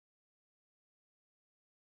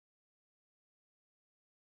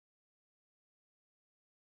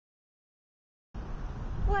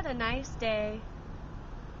what a nice day.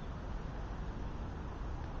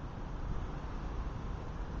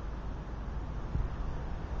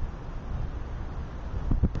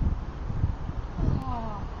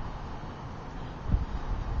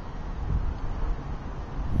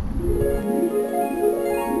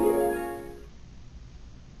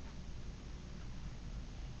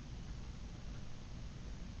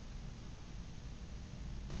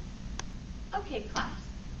 Okay class,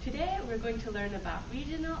 today we're going to learn about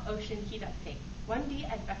regional ocean heat uptake, 1D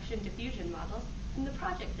advection diffusion models, in the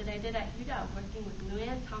project that I did at UW working with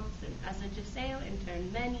Leung as a JISAO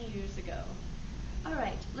intern many years ago.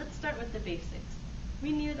 Alright, let's start with the basics.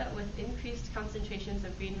 We knew that with increased concentrations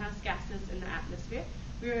of greenhouse gases in the atmosphere,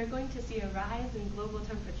 we were going to see a rise in global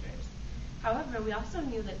temperatures. However, we also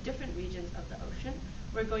knew that different regions of the ocean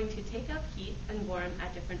were going to take up heat and warm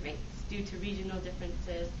at different rates due to regional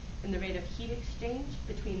differences in the rate of heat exchange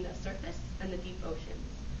between the surface and the deep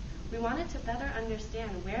oceans. We wanted to better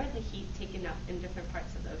understand where the heat taken up in different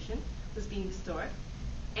parts of the ocean was being stored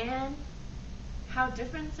and how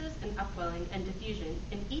differences in upwelling and diffusion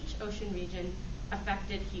in each ocean region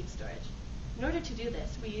affected heat storage. In order to do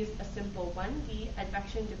this, we used a simple 1D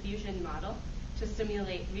advection diffusion model to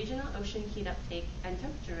simulate regional ocean heat uptake and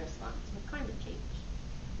temperature response with climate change.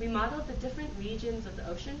 We modeled the different regions of the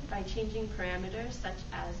ocean by changing parameters such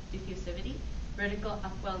as diffusivity, vertical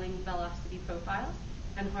upwelling velocity profiles,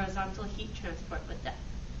 and horizontal heat transport with depth.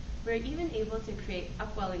 We were even able to create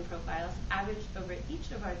upwelling profiles averaged over each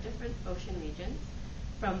of our different ocean regions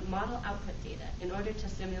from model output data in order to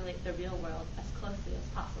simulate the real world as closely as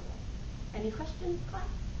possible. Any questions, class?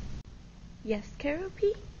 Yes, Carol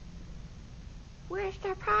P? Where's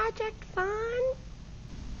the project fun?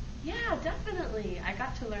 Yeah, definitely. I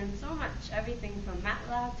got to learn so much, everything from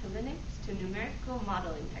MATLAB to Linux to numerical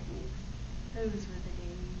modeling techniques. Those were the days.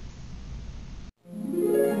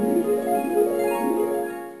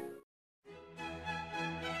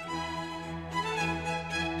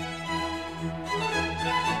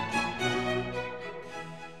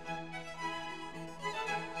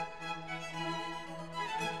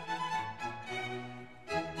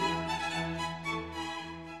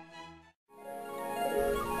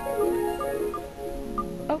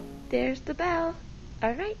 Oh, there's the bell.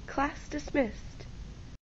 All right, class dismissed.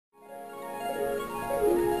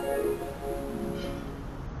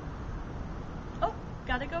 Oh,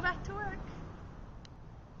 gotta go back to work.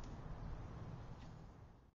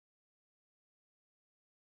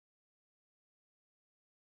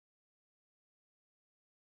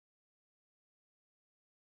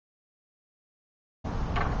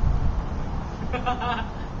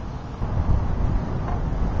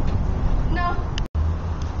 No.